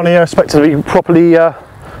 We come down here expecting to be properly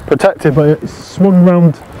protected, but it's swung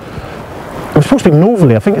around. It was supposed to be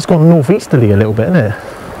northerly. I think it's gone northeasterly a little bit, isn't it?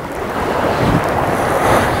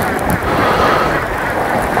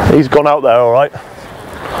 He's gone out there all right.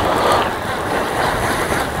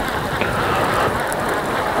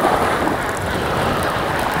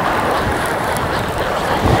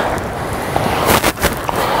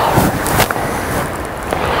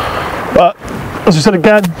 But as I said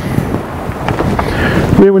again,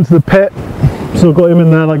 reel into the pit, so I've got him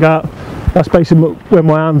in there like that. That's basically where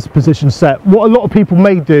my hand's position set. What a lot of people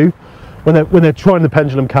may do when they're trying the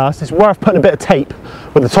pendulum cast, it's worth putting a bit of tape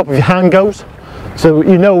where the top of your hand goes, so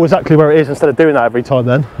you know exactly where it is instead of doing that every time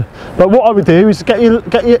then. But what I would do is get your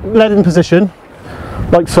lead in position,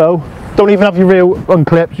 like so. Don't even have your reel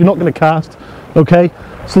unclipped, you're not going to cast, okay?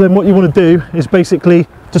 So then what you want to do is basically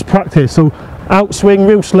just practice. So out swing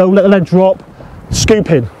real slow, let the lead drop,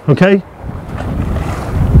 scooping, okay?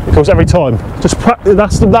 It goes every time. Just practice.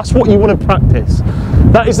 That's what you want to practice.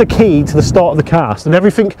 That is the key to the start of the cast. And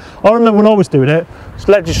everything, I remember when I was doing it, just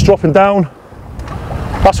lead just dropping down.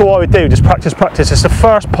 That's all I would do, just practice, practice. It's the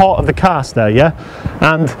first part of the cast there, yeah?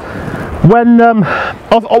 And when,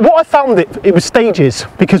 what I found it was stages,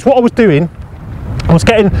 because what I was doing, I was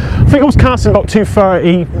getting, I think I was casting about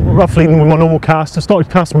 230 roughly with my normal cast. I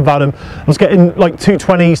started casting with Adam. I was getting like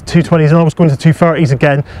 220s, and I was going to 230s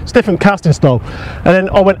again. It's different casting style. And then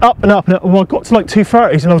I went up and up, and well, I got to like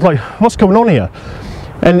 230s, and I was like, what's going on here?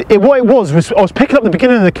 And what it was I was picking up the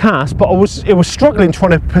beginning of the cast, but it was struggling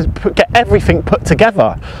trying to get everything put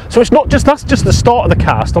together. So it's not just, that's just the start of the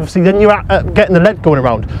cast. Obviously then you're at getting the lead going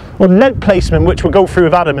around. Well, lead placement, which we'll go through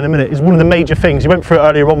with Adam in a minute, is one of the major things. You went through it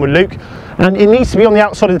earlier on with Luke, and it needs to be on the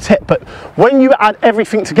outside of the tip. But when you add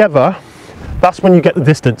everything together, that's when you get the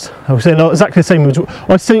distance. I was saying exactly the same.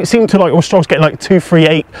 I seem to like, I was getting like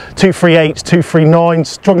 238, 238, 239,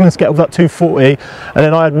 struggling to get over that 240, and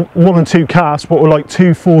then I had 1 and 2 casts what were like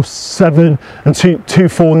 247 and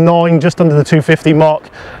 249, just under the 250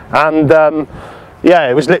 mark. And Yeah,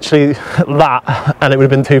 it was literally that, and it would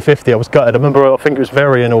have been 250. I was gutted. I remember, I think it was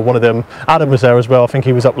Varian or one of them. Adam was there as well. I think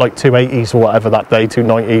he was up like 280s or whatever that day,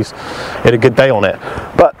 290s. He had a good day on it.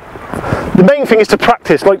 But the main thing is to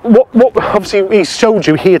practice. Like what obviously he showed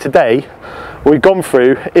you here today, what we've gone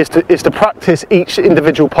through, is to practice each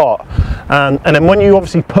individual part, and then when you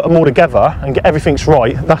obviously put them all together and get everything's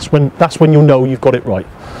right, that's when you'll know you've got it right.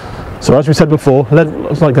 So as we said before, lead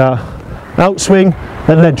was like a outswing,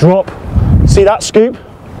 then lead drop. See that scoop?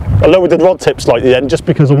 I lowered the rod tip slightly then, just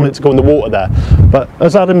because I wanted to go in the water there. But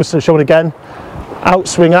as Adam was showing again,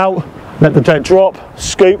 outswing out, let the lead drop,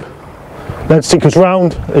 scoop, lead seekers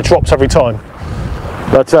round, it drops every time.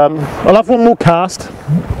 But I'll have one more cast.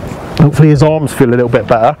 Hopefully his arms feel a little bit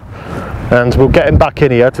better, and we'll get him back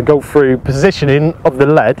in here to go through positioning of the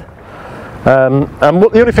lead. And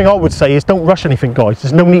the only thing I would say is don't rush anything, guys.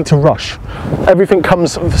 There's no need to rush. Everything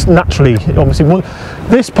comes naturally. Obviously,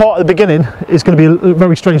 this part at the beginning is going to be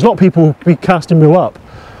very strange. A lot of people will be casting reel up.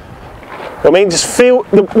 I mean, just feel.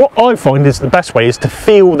 What I find is the best way is to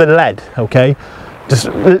feel the lead. Okay, just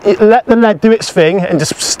let the lead do its thing and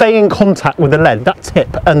just stay in contact with the lead. That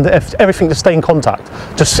tip and everything to stay in contact,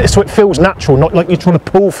 just so it feels natural, not like you're trying to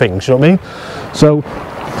pull things. You know what I mean? So.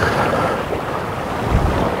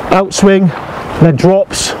 Outswing, lead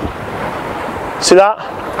drops. See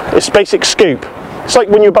that? It's basic scoop. It's like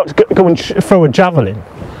when you're about to go and throw a javelin.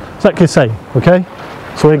 Exactly the same, okay?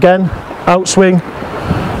 So again, outswing,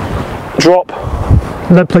 drop,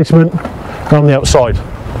 lead placement on the outside.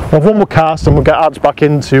 We'll have one more cast and we'll get Ads back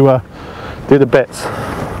in to do the bits.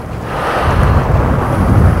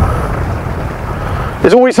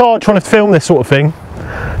 It's always hard trying to film this sort of thing,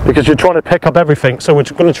 because you're trying to pick up everything, so we're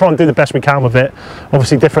going to try and do the best we can with it.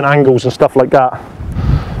 Obviously different angles and stuff like that.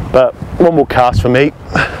 But one more cast for me.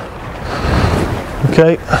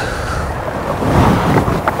 Okay.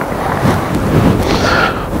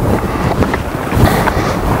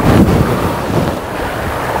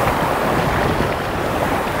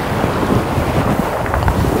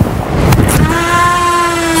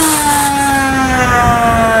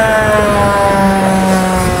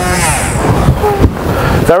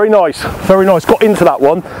 Very nice, very nice. Got into that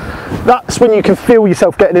one. That's when you can feel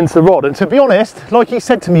yourself getting into the rod. And to be honest, like he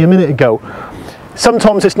said to me a minute ago,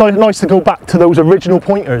 sometimes it's nice to go back to those original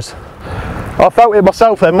pointers. I felt it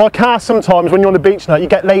myself then. My cast sometimes when you're on the beach now, you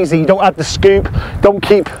get lazy, you don't add the scoop, don't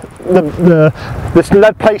keep this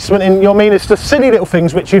lead placement in, you know what I mean? It's just silly little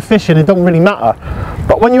things which you're fishing, it don't really matter.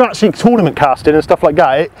 But when you're actually tournament casting and stuff like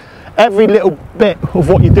that, every little bit of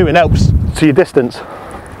what you're doing helps to your distance.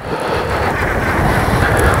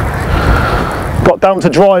 Got down to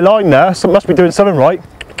dry line there, so must be doing something right.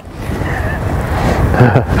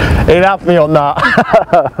 He'd have me on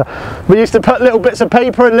that. We used to put little bits of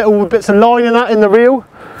paper and little bits of line in that in the reel,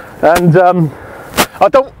 and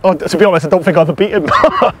to be honest, I don't think I've beat him.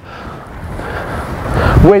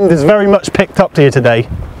 Wind is very much picked up here today,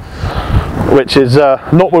 which is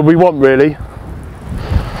not what we want really.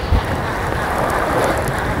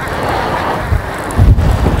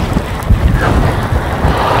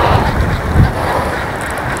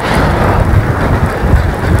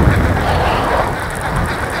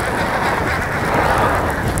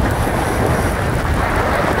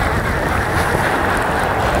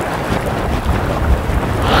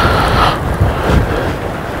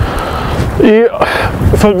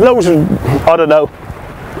 For those, I don't know,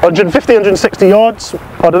 150, 160 yards,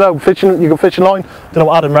 I don't know, fishing, you can fish a line, don't know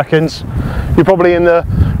what Adam reckons. You're probably in the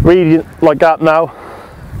reading like that now.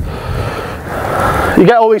 You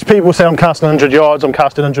get all these people say I'm casting 100 yards, I'm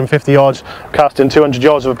casting 150 yards, I'm casting 200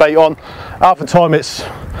 yards of a bait on. Half the time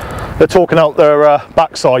they're talking out their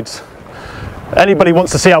backsides. Anybody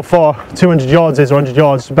wants to see how far 200 yards is or 100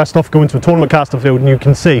 yards, best off going to a tournament casting field and you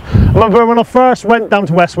can see. I remember when I first went down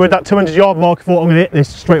to Westwood, that 200 yard mark, I thought I'm going to hit this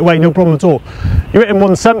straight away, no problem at all. You're hitting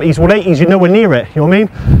 170s, 180s, you're nowhere near it, you know what I mean?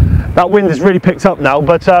 That wind has really picked up now,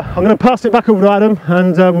 but I'm going to pass it back over to Adam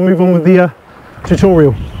and we'll move on with the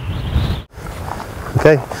tutorial.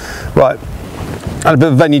 Okay, right, and a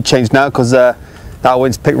bit of venue change now because that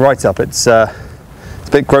wind's picked right up. It's a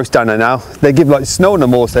bit gross down there now. They give like snow on the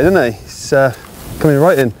moors there, don't they? It's coming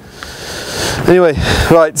right in. Anyway,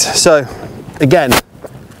 right, so again,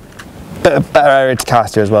 better area to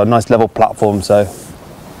cast here as well, nice level platform. So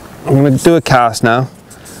I'm going to do a cast now,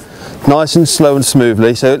 nice and slow and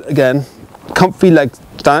smoothly. So again, comfy leg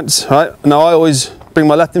stance, right? Now I always bring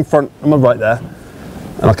my left in front and my right there,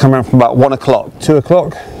 and I'll come around from about 1 o'clock, 2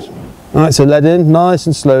 o'clock. All right, so lead in, nice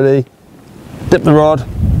and slowly, dip the rod,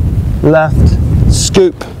 left,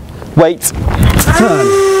 scoop, wait,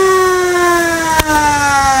 turn.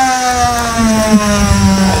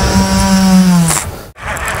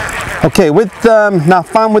 Okay, with now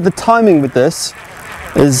found with the timing with this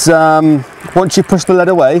is once you push the lead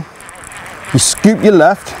away, you scoop your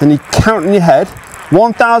left and you count in your head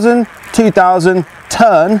 1,000, 2,000,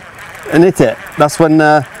 turn and hit it. That's when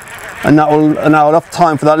and that will allow enough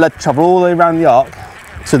time for that lead to travel all the way around the arc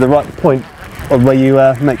to the right point of where you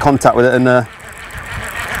make contact with it and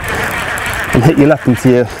hit your left into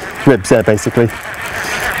your ribs there basically.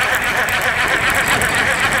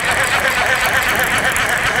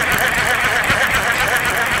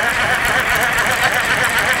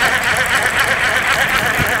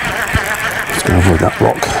 Just going to avoid that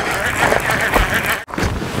rock.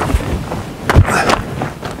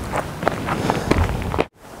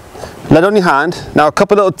 Lead on your hand. Now a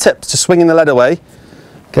couple of little tips to swinging the lead away,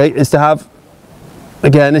 okay, is to have,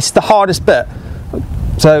 again, it's the hardest bit.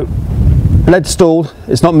 So lead stalled,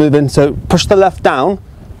 it's not moving, so push the left down,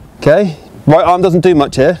 okay, right arm doesn't do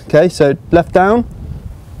much here, okay, so left down,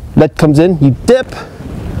 lead comes in, you dip,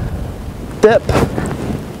 dip,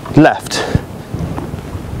 left.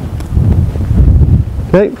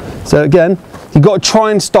 Okay, so again, you've got to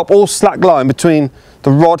try and stop all slack line between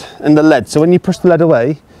the rod and the lead. So when you push the lead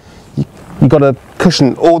away, you've got to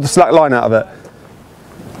cushion all the slack line out of it.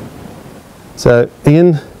 So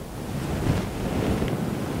in,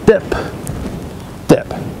 dip,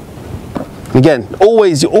 dip. Again,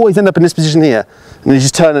 you always end up in this position here, and you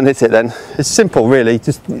just turn and hit it then. It's simple really,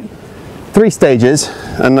 just 3 stages,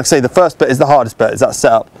 and like I say, the first bit is the hardest bit, is that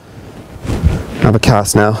setup. Have a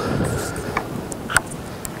cast now.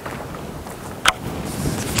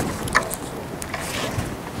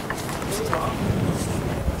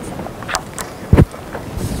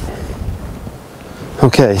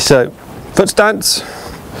 Okay, so foot stance.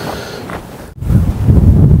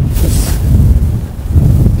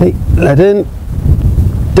 Okay, lead in,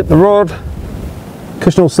 dip the rod,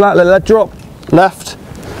 cushion all slack, let the lead drop, left.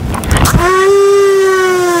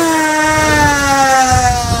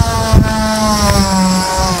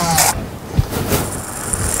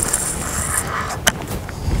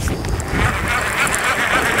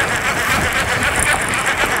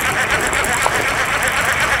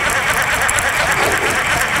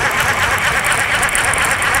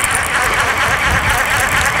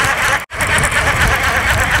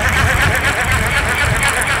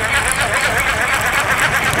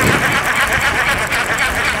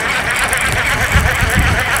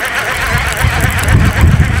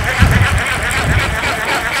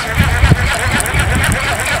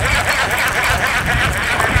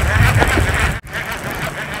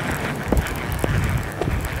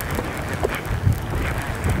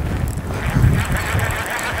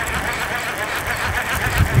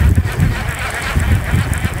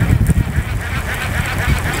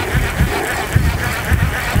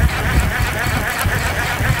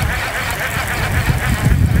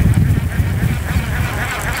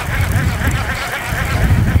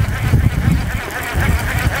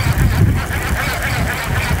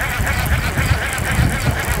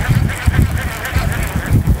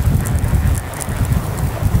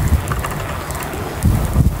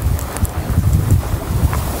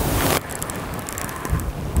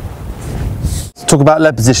 Talk about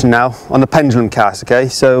lead position now on the pendulum cast, okay?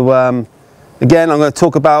 So again, I'm going to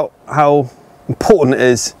talk about how important it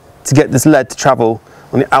is to get this lead to travel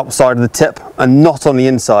on the outside of the tip and not on the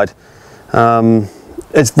inside.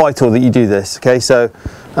 It's vital that you do this, okay? So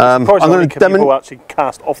I'm going to demonstrate. Actually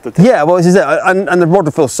cast off the tip. Yeah, well, this is it, and the rod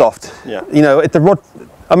will feel soft. Yeah. You know, if the rod,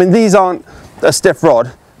 I mean, these aren't a stiff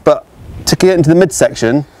rod, but to get into the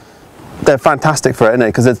midsection, they're fantastic for it, isn't it?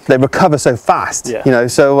 Because they recover so fast. Yeah. You know,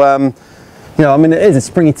 so. You know, I mean, it is a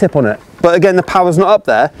springy tip on it, but again, the power's not up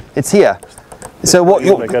there; it's here. So what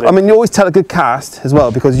you always tell a good cast as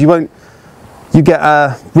well, because you get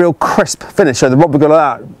a real crisp finish. So the rod will go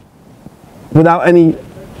like that without any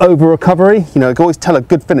over recovery. You know, you can always tell a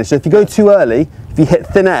good finish. So if you go too early, if you hit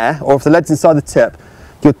thin air, or if the lead's inside the tip,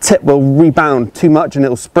 your tip will rebound too much and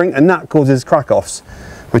it'll spring, and that causes crack-offs,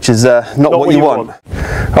 which is not what you want.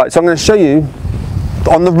 Right, so I'm going to show you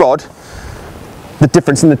on the rod the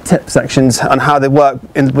difference in the tip sections and how they work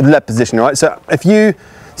with lead position, right? So if you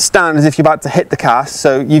stand as if you're about to hit the cast,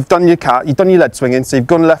 so you've done your lead swinging, so you've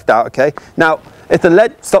gone left out, okay? Now, if the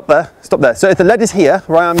lead, stop there. So if the lead is here,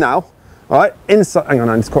 where I am now, all right, inside, hang on,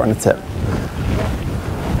 I'm just caught on the tip.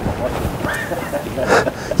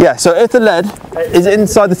 Yeah, so if the lead is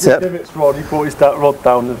inside the tip. It's rod, he brought his rod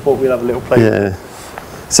down and thought we'd have a little play. Yeah.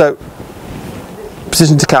 So,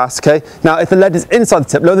 position to cast, okay? Now, if the lead is inside the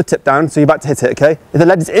tip, lower the tip down, so you're about to hit it, okay? If the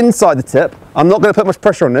lead is inside the tip, I'm not going to put much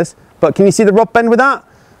pressure on this, but can you see the rod bend with that?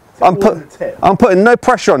 I'm putting no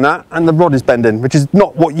pressure on that, and the rod is bending, which is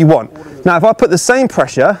not what you want. Now, if I put the same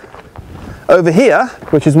pressure over here,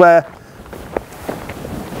 which is where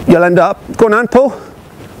you'll end up. Go on, and pull.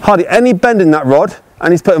 Hardly any bend in that rod,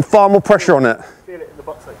 and he's putting far more pressure on it. Feel it in the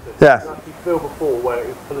butt section. Yeah. You feel before where it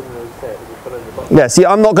was pulling in the head, it was pulling in the butt. Yeah, see,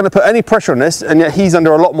 I'm not going to put any pressure on this, and yet he's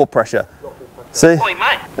under a lot more pressure. See?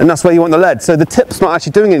 And that's where you want the lead. So the tip's not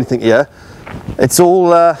actually doing anything here. It's all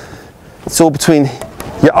between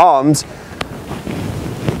your arms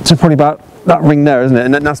to probably about that ring there, isn't it?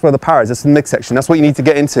 And that's where the power is. That's the midsection. That's what you need to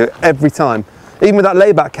get into every time. Even with that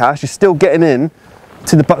layback cast, you're still getting in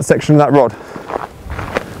to the butt section of that rod.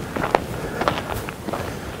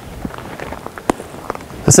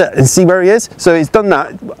 That's it. And see where he is? So he's done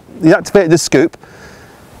that. He's activated the scoop.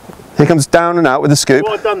 He comes down and out with the scoop.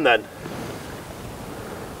 What I've done then,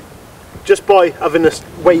 just by having this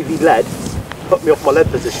wavy lead, put me off my lead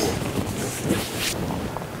position.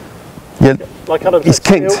 Yeah, like kind of he's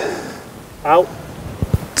kinked. Out.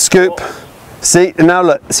 Scoop. See, and now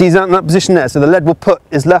look, see he's out in that position there, so the lead will put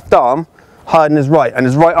his left arm higher than his right, and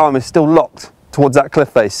his right arm is still locked towards that cliff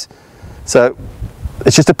face. So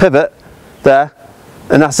it's just a pivot there,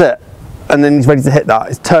 and that's it. And then he's ready to hit that.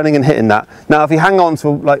 It's turning and hitting that. Now if you hang on to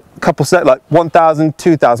like a couple set, like 1,000,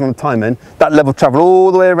 2,000 on the timing, that lead will travel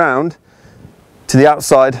all the way around to the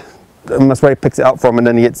outside, and that's where he picks it up from, and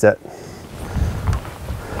then he hits it.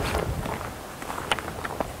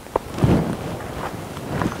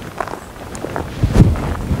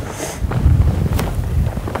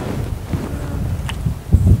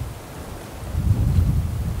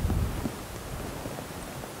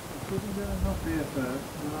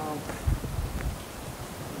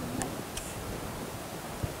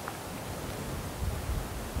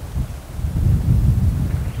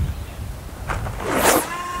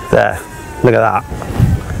 There, look at that.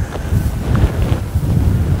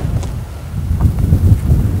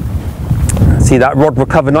 See that rod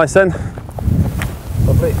recover nice then?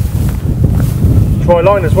 Lovely. Try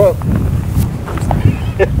line as well.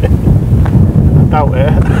 Out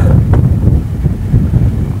here.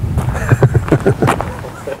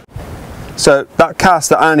 So that cast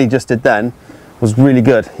that Andy just did then was really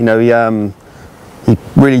good. You know, he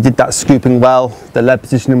really did that scooping well. The lead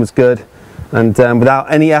positioning was good. And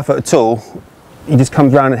without any effort at all, he just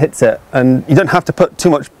comes around and hits it, and you don't have to put too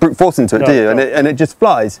much brute force into it, do you? No. And it just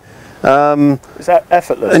flies. It's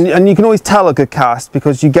effortless. And you can always tell a good cast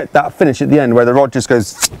because you get that finish at the end where the rod just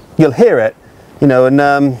goes. You'll hear it, you know, and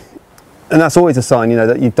that's always a sign, you know,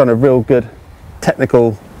 that you've done a real good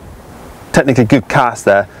technically good cast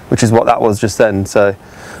there, which is what that was just then. So,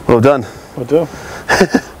 well done. I do.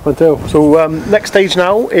 I do. So next stage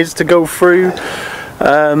now is to go through.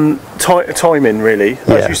 Timing really,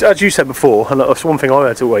 as you said before, and that's one thing I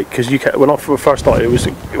had to wait because when I first started, it was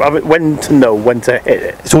when to know when to hit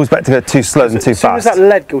it. It's always better to go too slow than too fast. As soon as that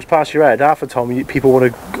lead goes past your head, half the time people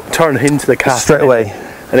want to turn into the cast straight away,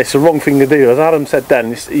 and it's the wrong thing to do. As Adam said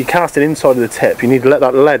then, you're casting inside of the tip. You need to let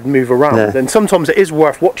that lead move around. Yeah. And sometimes it is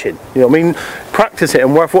worth watching. You know what I mean? Practice it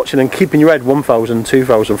and worth watching and keeping your head 1,000,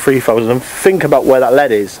 2,000, 3,000, and think about where that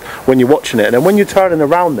lead is when you're watching it. And then when you're turning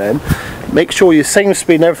around, then make sure you're same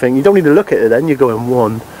speed and everything. You don't need to look at it then. You're going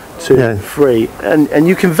 1, 2, 3, and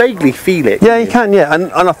you can vaguely feel it. Yeah, you can. Yeah, and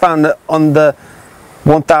I found that on the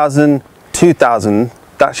 1,000, 2,000,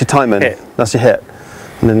 that's your timing. That's your hit.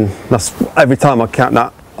 And then that's every time I count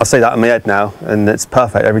that. I say that in my head now, and it's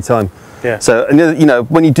perfect every time. Yeah. So, and you know,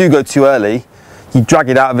 when you do go too early, you drag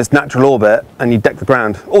it out of its natural orbit and you deck the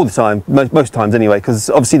ground all the time, most times anyway, because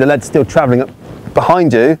obviously the lead's still travelling up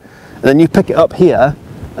behind you, and then you pick it up here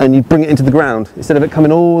and you bring it into the ground instead of it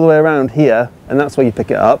coming all the way around here, and that's where you pick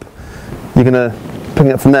it up. You're gonna pick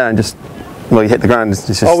it up from there and just, well, you hit the ground. It's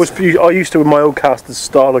just... I used to, with my old casters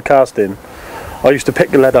style of casting, I used to pick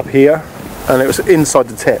the lead up here, and it was inside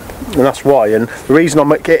the tip, and that's why. And the reason I'm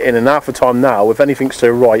getting, and half the time now, if anything's to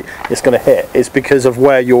the right, it's going to hit. It's because of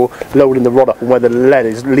where you're loading the rod up and where the lead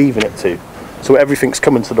is leaving it to. So everything's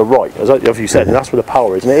coming to the right, as you said, and that's where the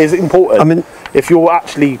power is. And it is important. I mean, if you're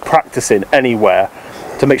actually practicing anywhere,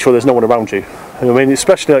 to make sure there's no one around you. I mean,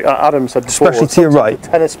 especially like Adam said before, especially to your right. The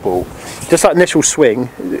tennis ball, just that initial swing,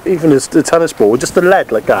 even as the tennis ball, just the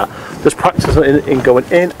lead like that, just practice it in going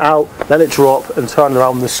in, out, let it drop and turn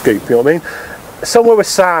around the scoop, you know what I mean? Somewhere with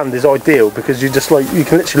sand is ideal because you just like, you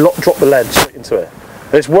can literally drop the lead straight into it.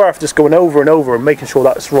 And it's worth just going over and over and making sure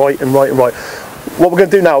that's right and right and right. What we're going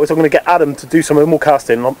to do now is I'm going to get Adam to do some more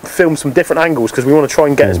casting and film some different angles because we want to try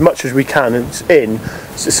and get as much as we can in.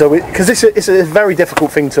 So because it's a very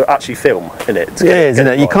difficult thing to actually film in it. Yeah, isn't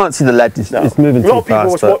it? You can't see the lead, it's moving too fast. A lot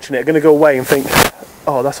of people watching it are going to go away and think,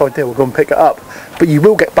 oh, that's ideal, we'll go and pick it up. But you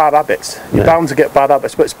will get bad habits. You're bound to get bad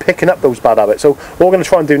habits, but it's picking up those bad habits. So what we're going to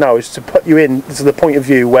try and do now is to put you in to the point of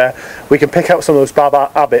view where we can pick out some of those bad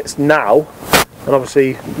habits now, and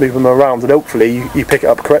obviously move them around, and hopefully you pick it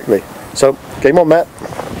up correctly. So, game on, Matt.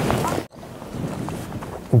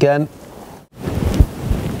 Again.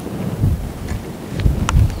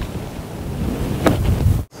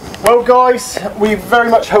 Well guys, we very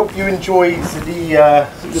much hope you enjoyed the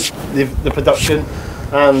production,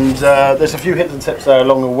 and there's a few hints and tips there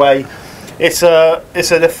along the way. It's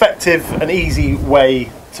an effective and easy way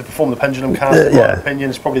to perform the pendulum cast, in my opinion.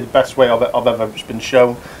 It's probably the best way I've ever been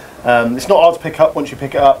shown. It's not hard to pick up once you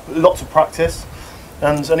pick it up, lots of practice.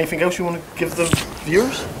 And anything else you want to give the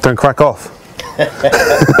viewers? Don't crack off.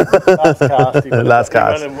 Last cast. Last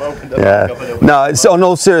cast. Yeah. No, it's on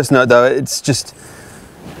all serious note though, it's just,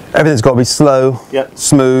 everything's got to be slow,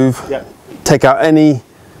 smooth, take out any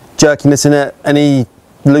jerkiness in it, any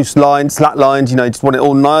loose lines, slack lines, you know, you just want it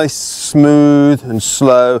all nice, smooth and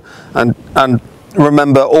slow, and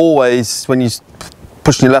remember always when you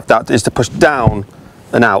push your left out is to push down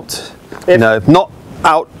and out, you know, not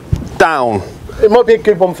out, down. It might be a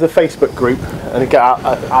good one for the Facebook group, and get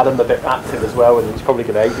Adam a bit active as well, and he's probably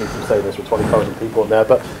going to hate me for saying this with 20,000 people on there,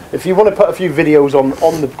 but if you want to put a few videos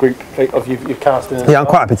on the group of your casting, yeah, I'm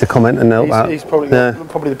quite happy to comment and help out. He's probably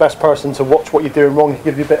the best person to watch what you're doing wrong. He'll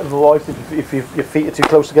give you a bit of advice. If your feet are too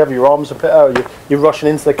close together, your arms are bit out, you're rushing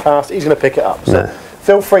into the cast, he's going to pick it up. So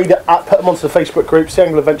feel free to put them onto the Facebook group, Sea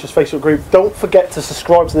Angle Adventures Facebook group. Don't forget to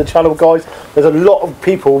subscribe to the channel, guys. There's a lot of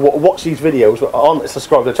people who watch these videos but aren't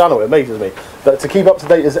subscribed to the channel. It amazes me. But to keep up to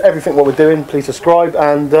date with everything what we're doing, please subscribe.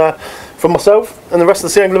 And from myself and the rest of the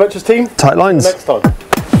Sea Angle Adventures team, tight lines. Next time.